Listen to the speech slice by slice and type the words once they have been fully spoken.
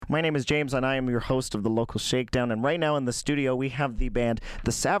My name is James, and I am your host of the Local Shakedown. And right now in the studio, we have the band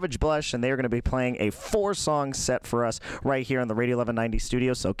The Savage Blush, and they are going to be playing a 4-song set for us right here in the Radio 1190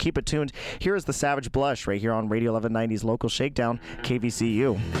 studio. So keep it tuned. Here is The Savage Blush right here on Radio 1190's Local Shakedown,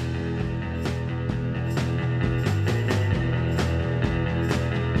 KVCU.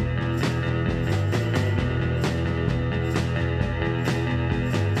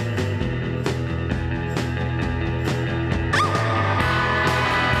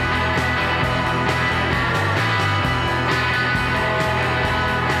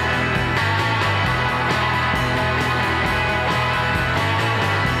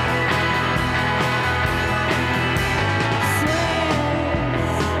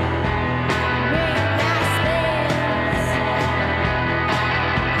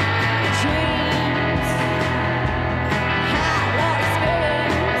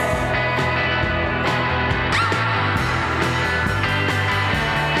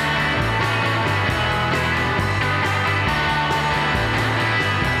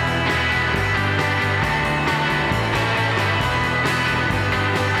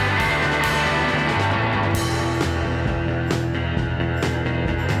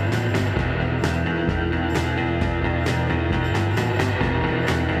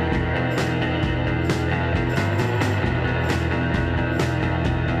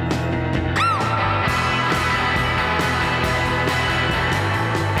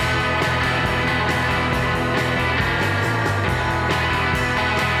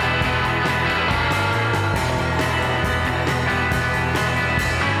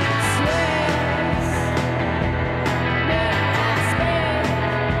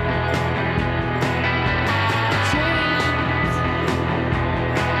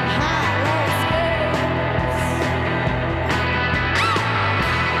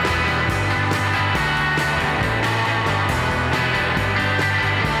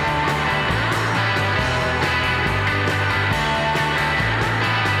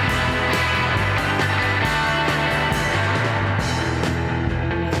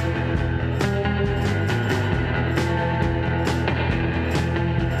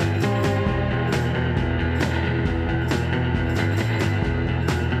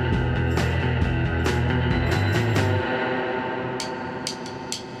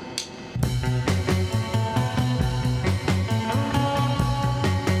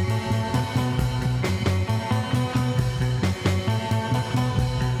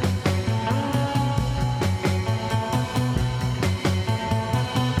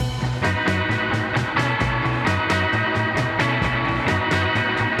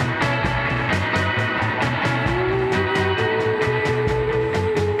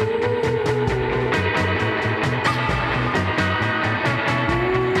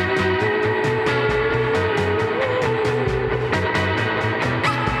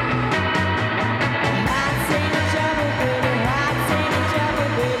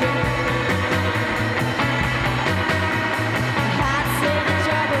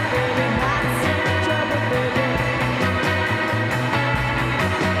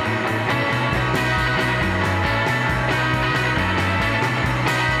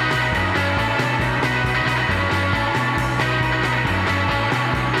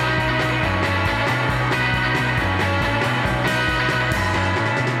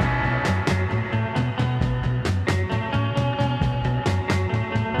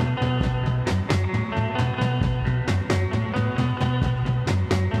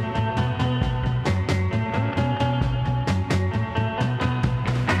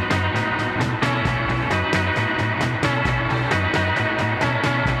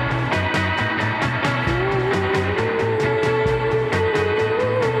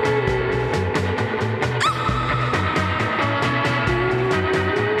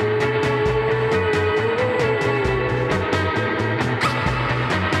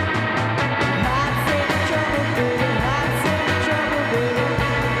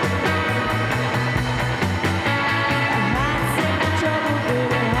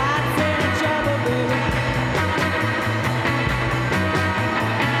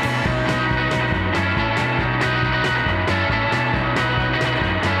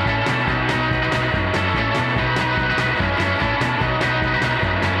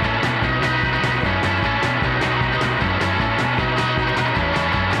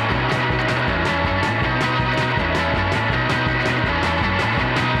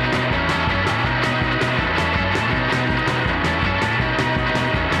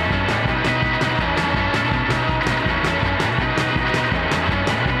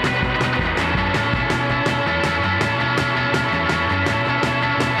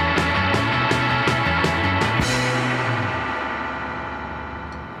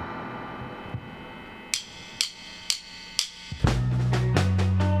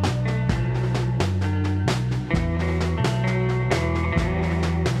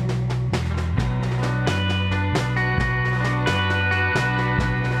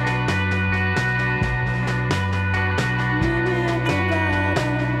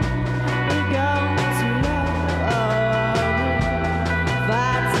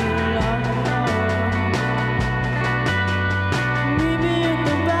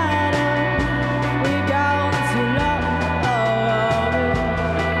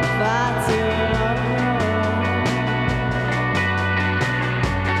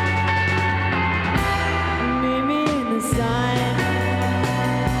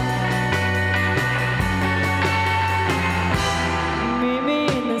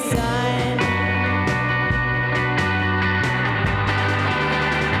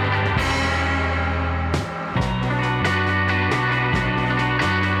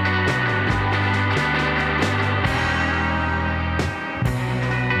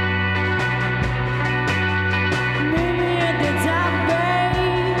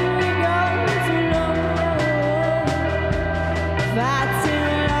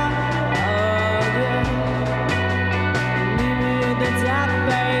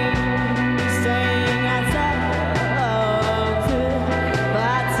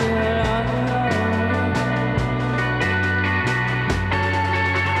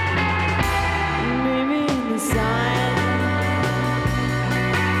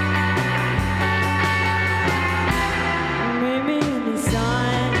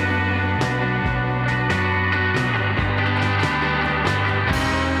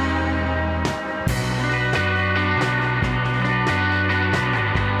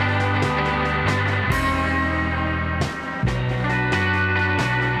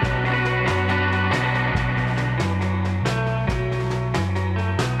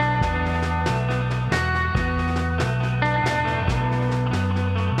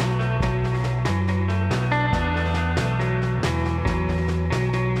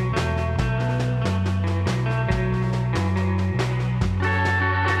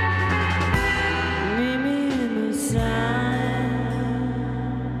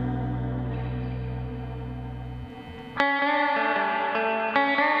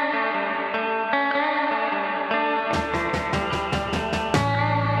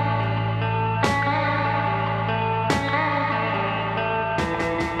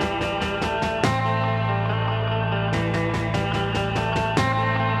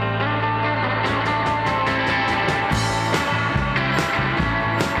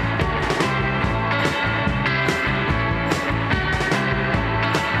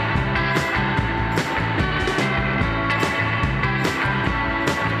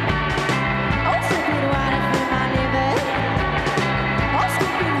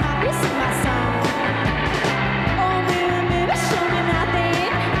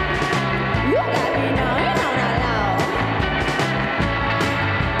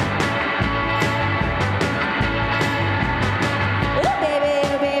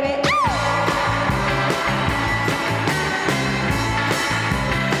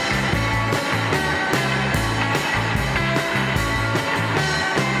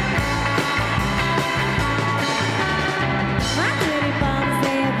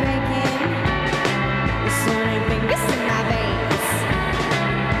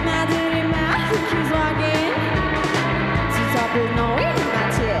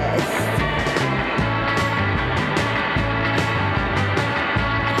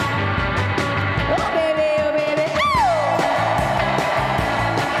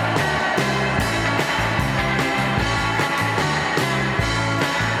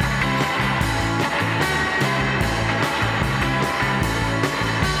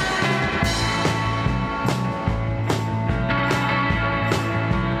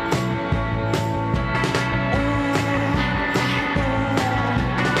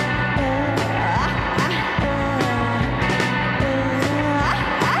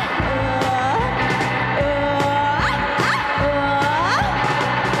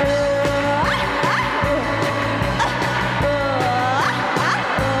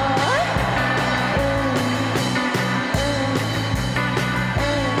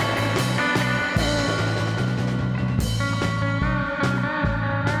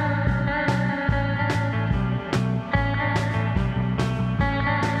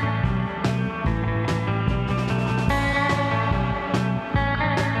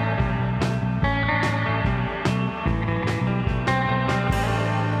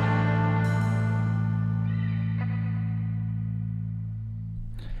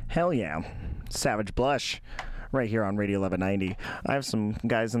 Hell yeah. Savage Blush. Right here on Radio 1190. I have some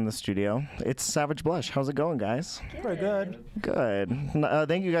guys in the studio. It's Savage Blush. How's it going, guys? Pretty good. Good.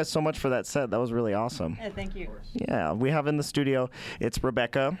 Thank you guys so much for that set. That was really awesome. Yeah, thank you. Yeah, we have in the studio, it's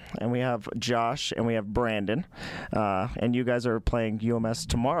Rebecca, and we have Josh, and we have Brandon. And you guys are playing UMS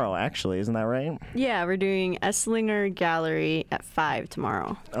tomorrow, actually. Isn't that right? Yeah, we're doing Esslinger Gallery at 5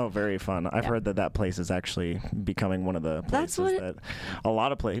 tomorrow. Oh, very fun. I've heard that place is actually becoming one of the places that a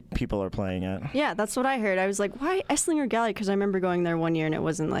lot of people are playing at. Yeah, that's what I heard. I was like, why Esslinger Gallery? Because I remember going there one year and it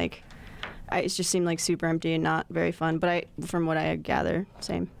wasn't like, it just seemed like super empty and not very fun. But from what I gather,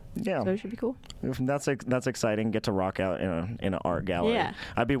 same. Yeah, so it should be cool. That's exciting. Get to rock out in an art gallery. Yeah.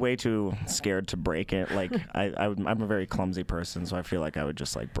 I'd be way too scared to break it. Like I'm a very clumsy person, so I feel like I would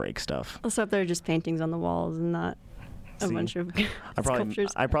just like break stuff. Also, if there are just paintings on the walls and not a bunch of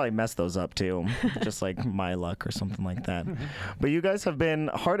sculptures. I probably messed those up too, just like my luck or something like that. But you guys have been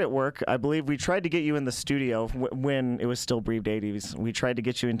hard at work. I believe we tried to get you in the studio when it was still Breathed 80s. We tried to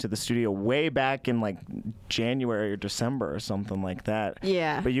get you into the studio way back in like January or December or something like that.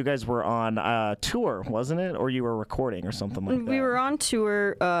 Yeah. But you guys were on tour, wasn't it? Or you were recording or something like that? We were on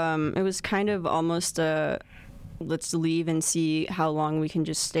tour. It was kind of almost let's leave and see how long we can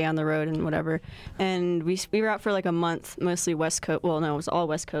just stay on the road and whatever. And we were out for like a month, mostly West Coast. Well, no, it was all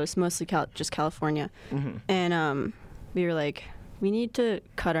West Coast, mostly just California. Mm-hmm. And we were like, we need to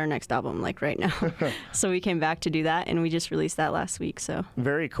cut our next album like right now. So we came back to do that, and we just released that last week. So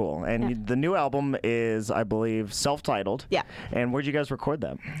very cool. And the new album is, I believe, self-titled. Yeah. And where'd you guys record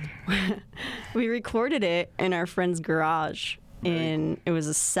that? We recorded it in our friend's garage. It was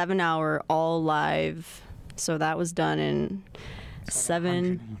a 7-hour all live. So that was done in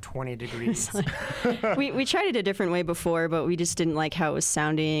 120 degrees. we tried it a different way before, but we just didn't like how it was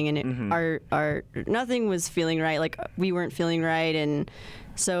sounding, and our nothing was feeling right. Like we weren't feeling right, and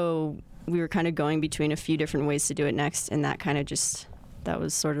so we were kind of going between a few different ways to do it next, and that kind of that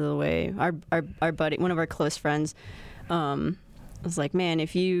was sort of the way. Our buddy, one of our close friends, was like, man,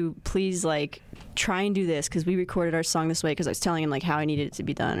 if you please like try and do this, because we recorded our song this way, because I was telling him like how I needed it to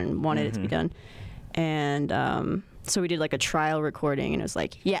be done and wanted it to be done. And so we did like a trial recording, and it was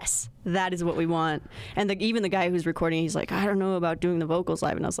like, yes, that is what we want. And even the guy who's recording, he's like, I don't know about doing the vocals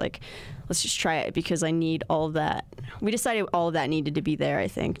live. And I was like, let's just try it, because I need all of that. We decided all of that needed to be there, I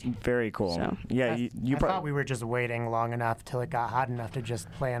think. Very cool. So, yeah, I thought we were just waiting long enough till it got hot enough to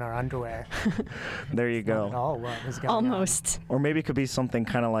just play in our underwear. There you go. Not at all what was going Almost. on. Or maybe it could be something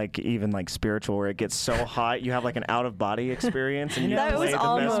kind of like even like spiritual, where it gets so hot you have like an out of body experience, and you that play was the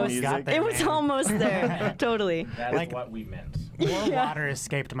almost best music. it was almost there. Totally. That is what we meant. More water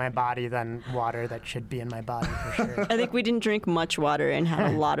escaped my body than water that should be in my body, for sure. I think we didn't drink much water and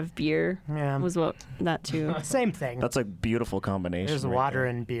had a lot of beer. Yeah. Was what that too. Same thing. That's a beautiful combination. There's right water there.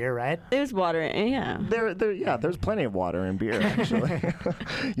 and beer, right? There's water, yeah. There's plenty of water and beer, actually.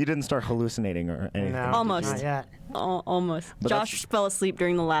 You didn't start hallucinating or anything. No, Almost. not yet. Almost. But Josh fell asleep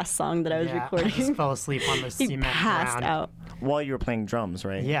during the last song that I was recording. I just fell asleep on the He cement passed ground. out. While you were playing drums,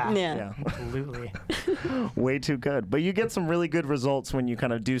 right? Yeah. Absolutely. Way too good. But you get some really good results when you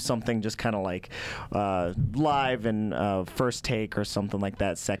kind of do something just kind of like live and first take or something like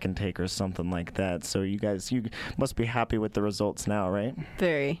that, second take or something like that. So you must be happy with the results now, right?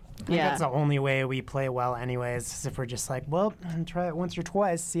 Very. I think that's the only way we play well anyways, is if we're just like, well, try it once or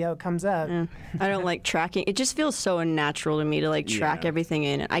twice, see how it comes out. Yeah. I don't like tracking. It just feels so unnatural to me to like track everything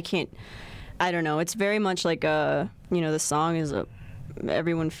in. I don't know. It's very much like the song is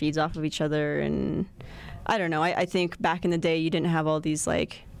everyone feeds off of each other, and I don't know. I think back in the day you didn't have all these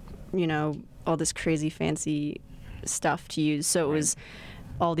like, all this crazy fancy stuff to use. So it was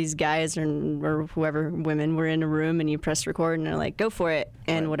all these guys or whoever, women were in a room, and you pressed record and they're like, go for it.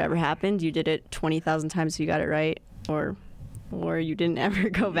 And whatever happened, you did it 20,000 times so you got it right, or you didn't ever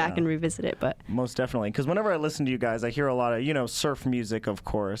go back and revisit it. But most definitely, because whenever I listen to you guys, I hear a lot of surf music, of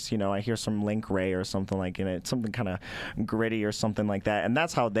course. I hear some Link Ray or something like it, something kind of gritty or something like that, and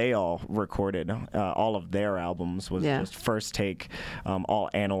that's how they all recorded all of their albums, was just first take, all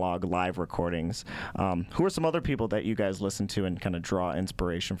analog live recordings. Who are some other people that you guys listen to and kind of draw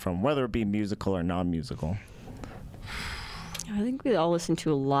inspiration from, whether it be musical or non-musical? I think we all listen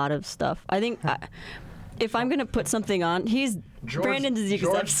to a lot of stuff. I think. If I'm gonna put something on, Brandon's the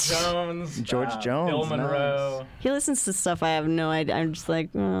George exception. Jones. George Jones. Bill Monroe. Nice. He listens to stuff I have no idea. I'm just like,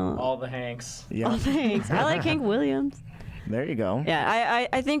 All the Hanks. Yeah. oh, thanks. I like Hank Williams. There you go. Yeah,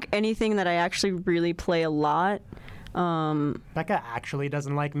 I think anything that I actually really play a lot. Becca actually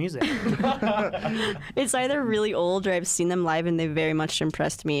doesn't like music. It's either really old or I've seen them live and they very much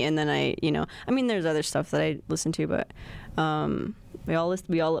impressed me, and then there's other stuff that I listen to, but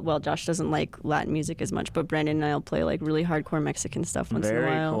well, Josh doesn't like Latin music as much, but Brandon and I'll play like really hardcore Mexican stuff once in a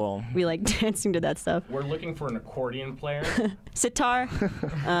Very while. cool. We like dancing to that stuff. We're looking for an accordion player. Sitar,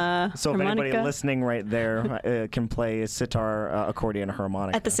 So if anybody harmonica. listening right there can play sitar, accordion,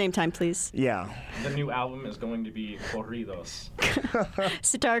 harmonica. At the same time, please. Yeah. The new album is going to be corridos.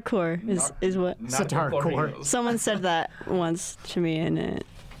 Sitar core is what Not core. someone said that once to me, and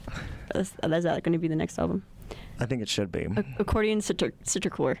is that going to be the next album? I think it should be. Accordion sitar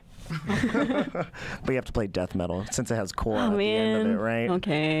core. But you have to play death metal since it has core Oh at the end of man. it, right?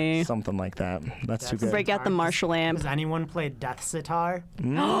 Okay. Something like that. That's too good. Break out the Marshall amp. Does anyone play death sitar?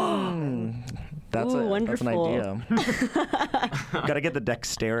 That's Ooh, an wonderful. idea. Got to get the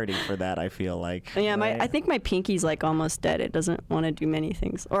dexterity for that, I feel like. Yeah, right? I think my pinky's like almost dead. It doesn't want to do many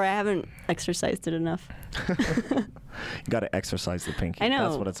things, or I haven't exercised it enough. You got to exercise the pinky. I know.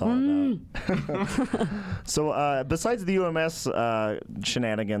 That's what it's all about. So, besides the UMS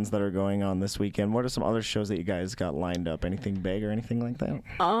shenanigans that are going on this weekend, what are some other shows that you guys got lined up? Anything big or anything like that?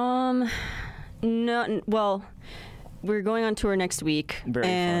 No. Well, we're going on tour next week, Very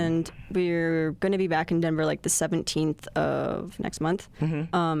and we're going to be back in Denver like the 17th of next month.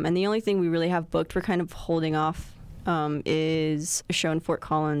 And the only thing we really have booked, we're kind of holding off, is a show in Fort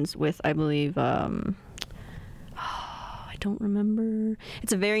Collins with, I believe, I don't remember.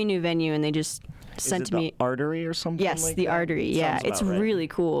 It's a very new venue, and they just sent Is it me. the Artery or something Yes, like the that? Artery. Yeah, Sounds it's about right. really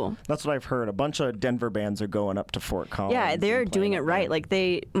cool. That's what I've heard. A bunch of Denver bands are going up to Fort Collins. Yeah, they're and doing playing it up right. there.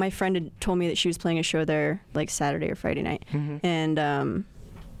 Like my friend had told me that she was playing a show there like Saturday or Friday night, and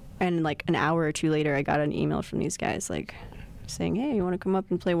like an hour or two later, I got an email from these guys like saying, "Hey, you want to come up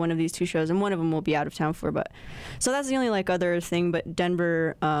and play one of these two shows?" And one of them will be out of town for, but so that's the only like other thing. But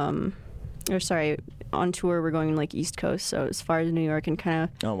Denver, on tour we're going like East Coast, so as far as New York and kind of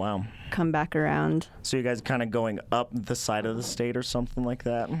Oh, wow. come back around. So you guys kind of going up the side of the state or something like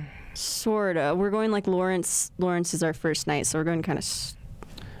that? Sorta. We're going like Lawrence. Lawrence is our first night, so we're going kind of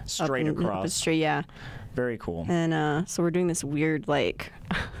Straight up across. straight, yeah. Very cool. And so we're doing this weird like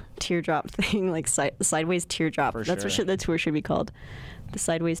teardrop thing, like sideways teardrop. For That's sure. what the tour should be called, the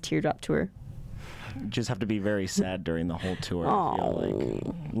sideways teardrop tour. You just have to be very sad during the whole tour. I feel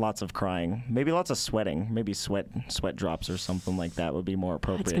like lots of crying, maybe lots of sweating, maybe sweat drops or something like that would be more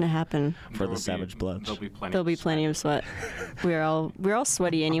appropriate It's gonna happen. for the Savage Bloods. There'll be plenty. Of sweat. we're all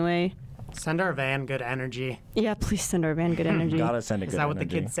sweaty anyway. Send our van good energy. Yeah, please send our van good energy. Gotta send a Is good that what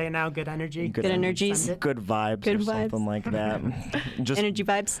energy. the kids say now? Good energy? Good Good energies. Send it. Good vibes Good or vibes. something like that. Just Energy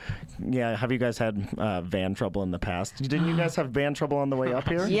vibes. yeah. Have you guys had van trouble in the past? Didn't you guys have van trouble on the way up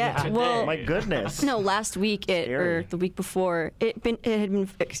here? Yeah. Well, My goodness. no, last week Scary. or the week before, it had been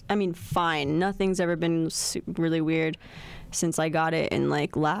fixed. I mean, fine. Nothing's ever been really weird since I got it in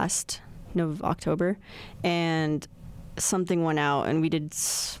like last October, and something went out, and we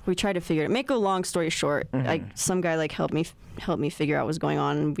tried to figure it. Make a long story short, some guy like helped me figure out what was going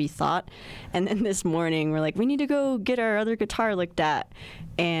on. And we thought, and then this morning we're like, we need to go get our other guitar looked at,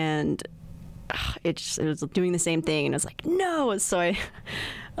 and it was doing the same thing, and I was like, no. So I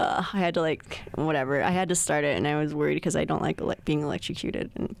had to like whatever. I had to start it, and I was worried because I don't like being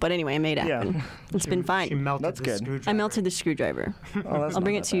electrocuted. But anyway, I made it happen. Yeah. It's been She fine. melted That's the good. screwdriver. I melted the screwdriver. Oh, that's I'll not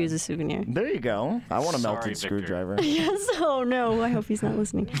bring that it to you bad. as a souvenir. There you go. I want a Sorry, melted Victor. screwdriver. Yes. Oh no. I hope he's not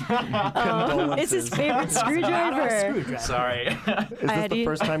listening. It's his favorite screwdriver. Screwdriver. Sorry. Is this had the you-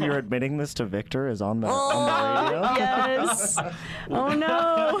 first time you're admitting this to Victor? Is on the radio? Yes. Oh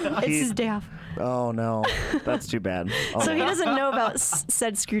no. It's his day off. Oh no, that's too bad. Oh, So he well. doesn't know about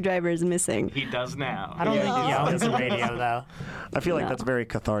said screwdrivers missing. He does now. I don't think he Yeah. owns the radio, though. I feel like No. that's very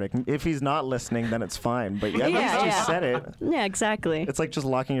cathartic. If he's not listening, then it's fine. But at Yeah, least you yeah. said it. Yeah, exactly. It's like just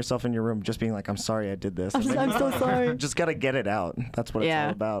locking yourself in your room, just being like, "I'm sorry, I did this." I'm so sorry. Just gotta get it out. That's what it's Yeah.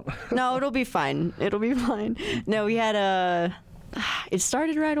 all about. No, it'll be fine. It'll be fine. No, we had it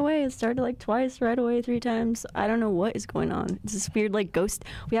started right away. It started like twice right away, 3 times. I don't know what is going on. It's this weird like ghost.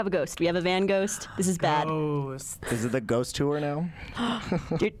 We have a ghost. We have a van ghost. This is bad. Ghost. Is it the ghost tour now?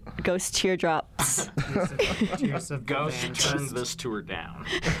 Dude, ghost teardrops. Tears of the Ghost van. turns this tour down.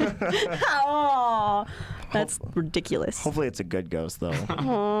 Oh, that's ridiculous. Hopefully, it's a good ghost though,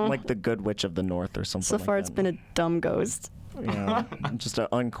 like the Good Witch of the North or something. So far, like it's that. been a dumb ghost. Yeah, just an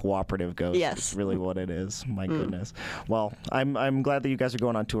uncooperative ghost. Yes. is really what it is. My goodness. Well, I'm glad that you guys are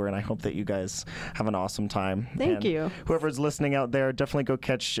going on tour, and I hope that you guys have an awesome time. Thank And you. Whoever's listening out there, definitely go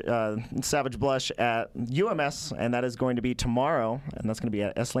catch Savage Blush at UMS, and that is going to be tomorrow, and that's going to be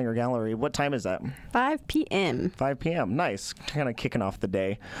at Esslinger Gallery. What time is that? 5 p.m. 5 p.m. Nice. Kind of kicking off the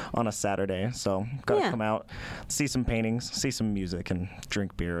day on a Saturday. So, got to Yeah. come out, see some paintings, see some music, and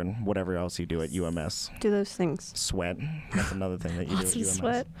drink beer and whatever else you do at UMS. Do those things. Sweat. That's That's another thing that you Lots do. of UMS.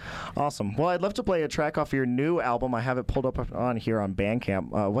 sweat. Awesome. Well, I'd love to play a track off your new album. I have it pulled up on here on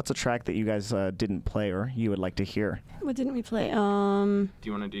Bandcamp. What's a track that you guys didn't play or you would like to hear? What didn't we play? Do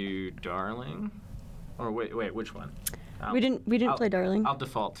you want to do Darling? Or wait, which one? We didn't play Darling. I'll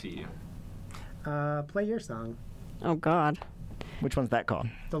default to you. Play your song. Oh God. Which one's that called?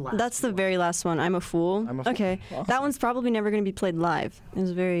 The last That's the one. very last one. I'm a Fool. I'm a Fool. Okay. Awesome. That one's probably never going to be played live. It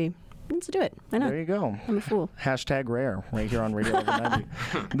was very. Let's do it. Why not? There you go. I'm a fool. Hashtag rare right here on Radio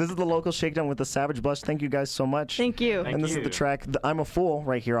 1190. This is the Local Shakedown with the Savage Blush. Thank you guys so much. Thank you. Thank And this is you. the track I'm a Fool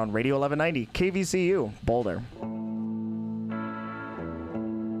right here on Radio 1190 KVCU Boulder.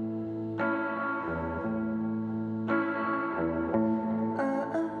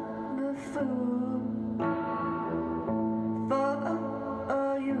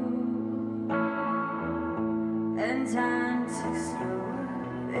 And time ticks slower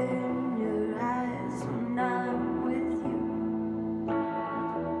in your eyes when I'm with you.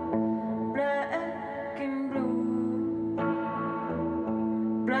 Black and blue,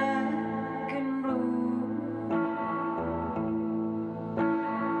 black and blue.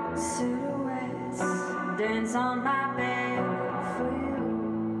 Silhouettes dance on my bed for you.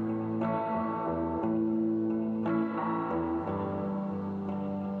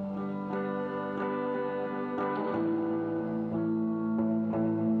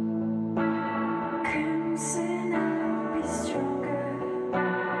 Crimson, I'd be stronger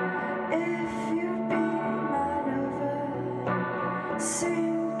if you'd be my lover.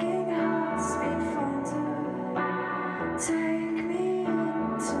 Sinking hearts beat fonder, take me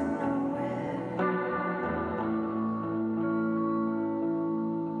into nowhere.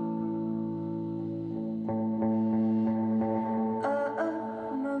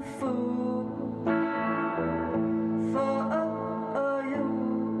 I'm a fool for you.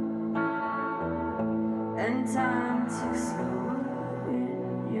 And time ticks slower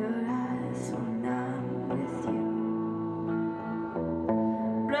in your eyes when I'm with you.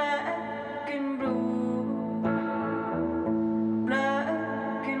 Black and blue,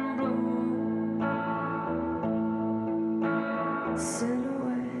 black and blue.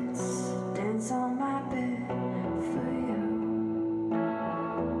 Silhouettes dance on my bed for you.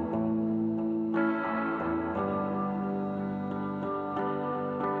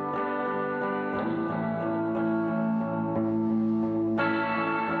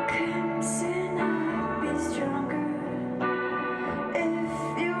 Crimson, I'd be stronger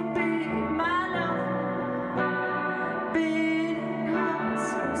if you'd be my lover. Beating hearts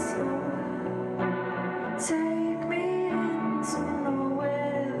so slower, take me into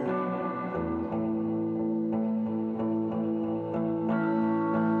nowhere.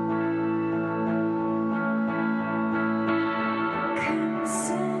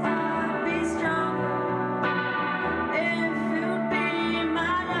 Crimson, I'd be stronger if you'd be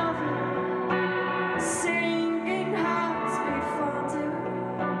my lover. Singing hearts be fonder.